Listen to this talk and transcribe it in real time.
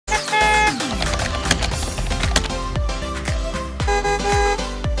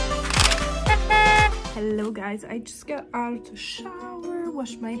Hello guys, I just got out of the shower,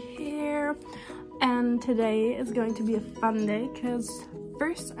 washed my hair, and today is going to be a fun day because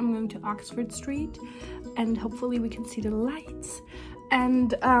first I'm going to Oxford Street and hopefully we can see the lights,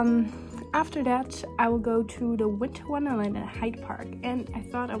 and after that I will go to the Winter Wonderland at Hyde Park, and I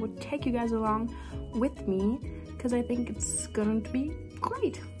thought I would take you guys along with me because I think it's going to be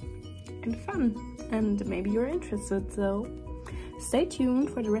great and fun and maybe you're interested, so stay tuned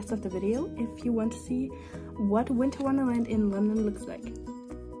for the rest of the video if you want to see what Winter Wonderland in London looks like.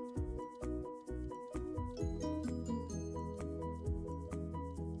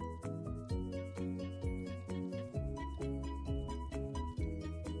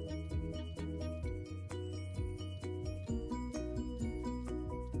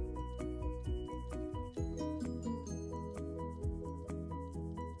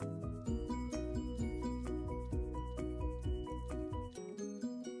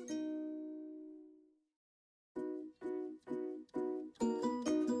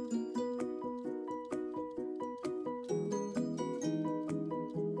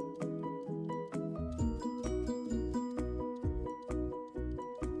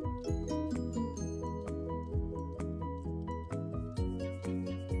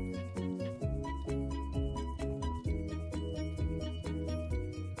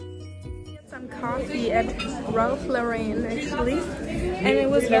 Some coffee at Ralph Lauren actually, and it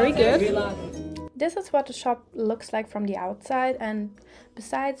was very good. This is what the shop looks like from the outside, and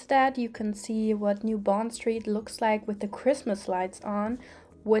besides that you can see what New Bond Street looks like with the Christmas lights on,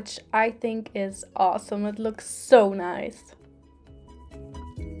 which I think is awesome. It looks so nice.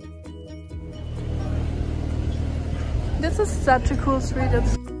 This is such a cool street.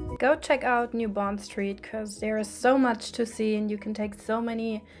 Go check out New Bond Street because there is so much to see and you can take so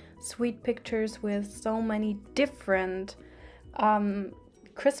many sweet pictures with so many different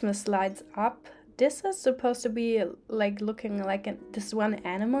Christmas lights up. This is supposed to be like looking like this one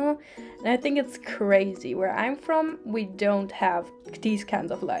animal, and I think it's crazy. Where I'm from, we don't have these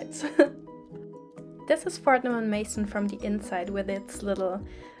kinds of lights. This is Fortnum & Mason from the inside with its little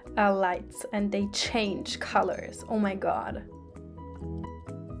lights, and they change colors. Oh my god.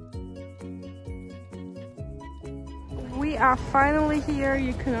 We are finally here.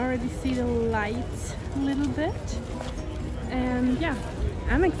 You can already see the lights a little bit, and yeah,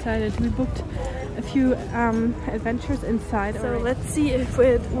 I'm excited. We booked a few adventures inside, so let's see if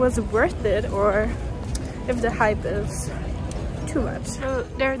it was worth it or if the hype is too much. So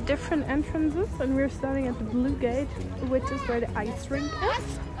there are different entrances, and we're starting at the Blue Gate, which is where the ice rink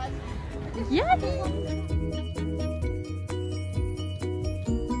is. Yay!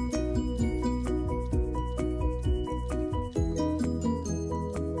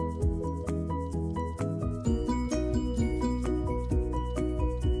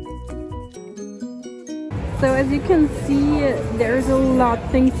 So as you can see, there's a lot of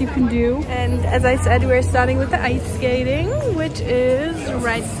things you can do. And as I said, we're starting with the ice skating, which is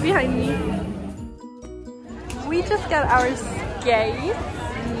right behind me. We just got our skates.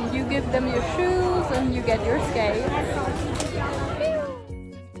 You give them your shoes and you get your skates.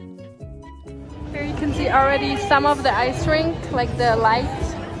 Here you can see already some of the ice rink, like the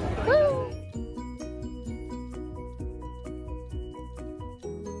lights. Woo!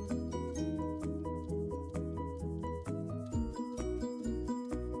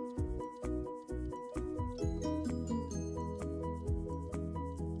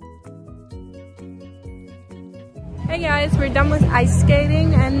 Hey guys, we're done with ice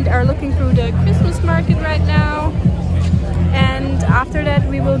skating and are looking through the Christmas market right now. And after that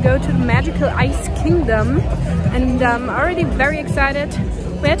we will go to the Magical Ice Kingdom, and I'm already very excited.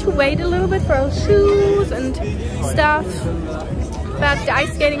 We had to wait a little bit for our shoes and stuff, but the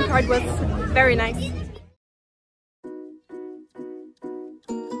ice skating part was very nice.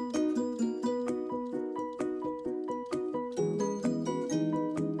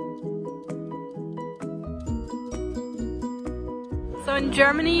 So in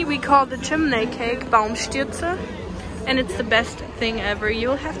Germany we call the chimney cake Baumstürze, and it's the best thing ever.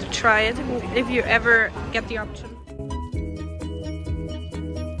 You'll have to try it if you ever get the option.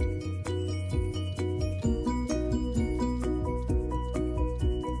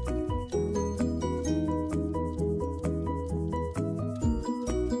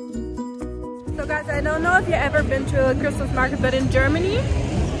 So guys, I don't know if you've ever been to a Christmas market, but in Germany,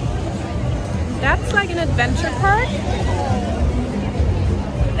 that's like an adventure park.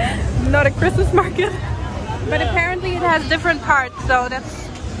 Not a Christmas market, but apparently it has different parts, so that's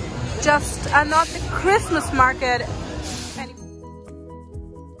just not the Christmas market anymore.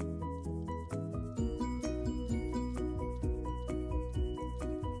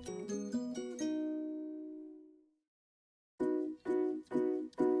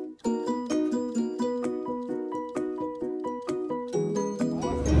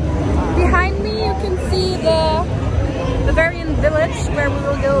 can see the Bavarian village where we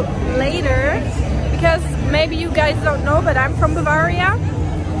will go later, because maybe you guys don't know, but I'm from Bavaria.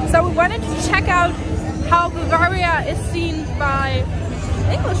 So we wanted to check out how Bavaria is seen by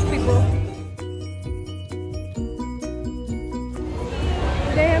English people.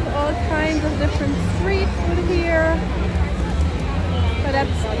 They have all kinds of different street food here. So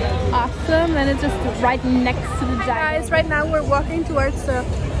that's awesome, and it's just right next to the giant. Guys, right now we're walking towards the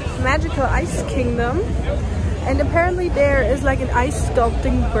magical ice kingdom, and apparently there is like an ice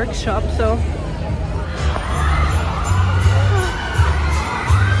sculpting workshop. So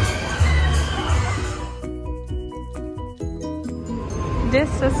this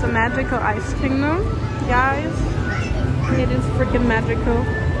is the magical ice kingdom, guys. It is freaking magical.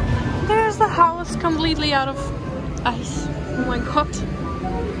 There's the house completely out of ice. Oh my god.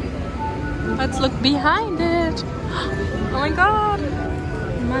 Let's look behind it. Oh my god.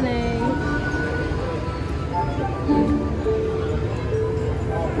 Money.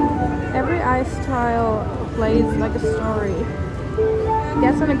 Every ice tile plays like a story.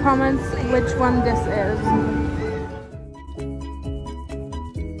 Guess in the comments which one this is.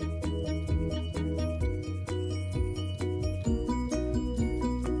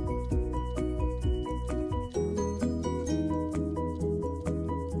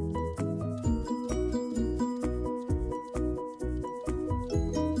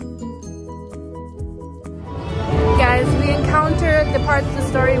 We encountered the part of the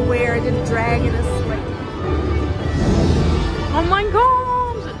story where the dragon is like... Oh my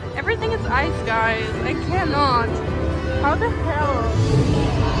god! Everything is ice, guys. I cannot. How the hell?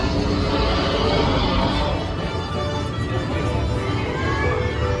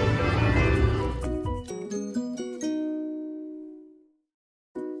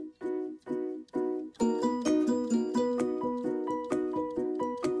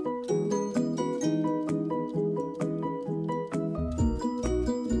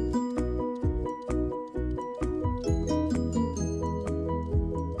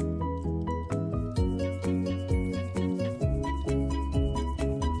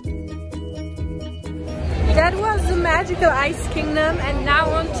 That was the magical ice kingdom, and now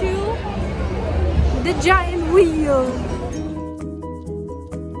on to the giant wheel.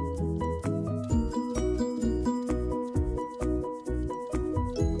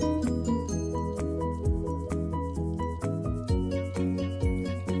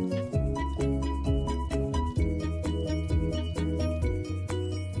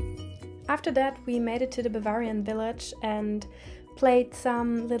 After that, we made it to the Bavarian village and played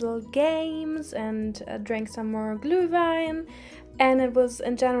some little games and drank some more glühwein, and it was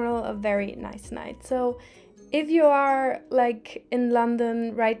in general a very nice night. So if you are like in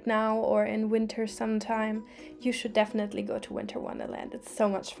London right now or in winter sometime, you should definitely go to Winter Wonderland. It's so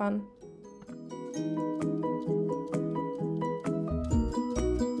much fun.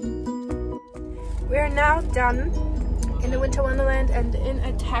 We're now done in the Winter Wonderland, and in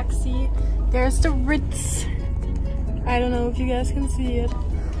a taxi there's the Ritz. I don't know if you guys can see it,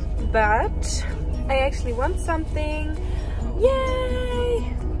 but I actually want something.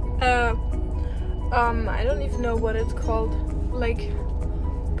 Yay! I don't even know what it's called, like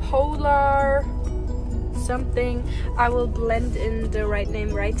polar something. I will blend in the right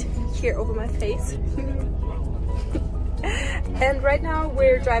name right here over my face. And right now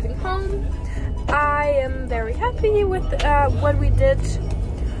we're driving home. I am very happy with what we did.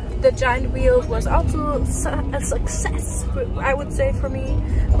 The giant wheel was also a success, I would say. For me,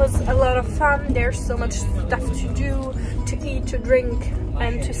 it was a lot of fun. There's so much stuff to do, to eat, to drink,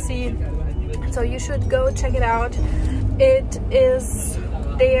 and to see. So you should go check it out. It is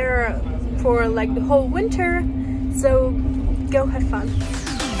there for like the whole winter, so go have fun.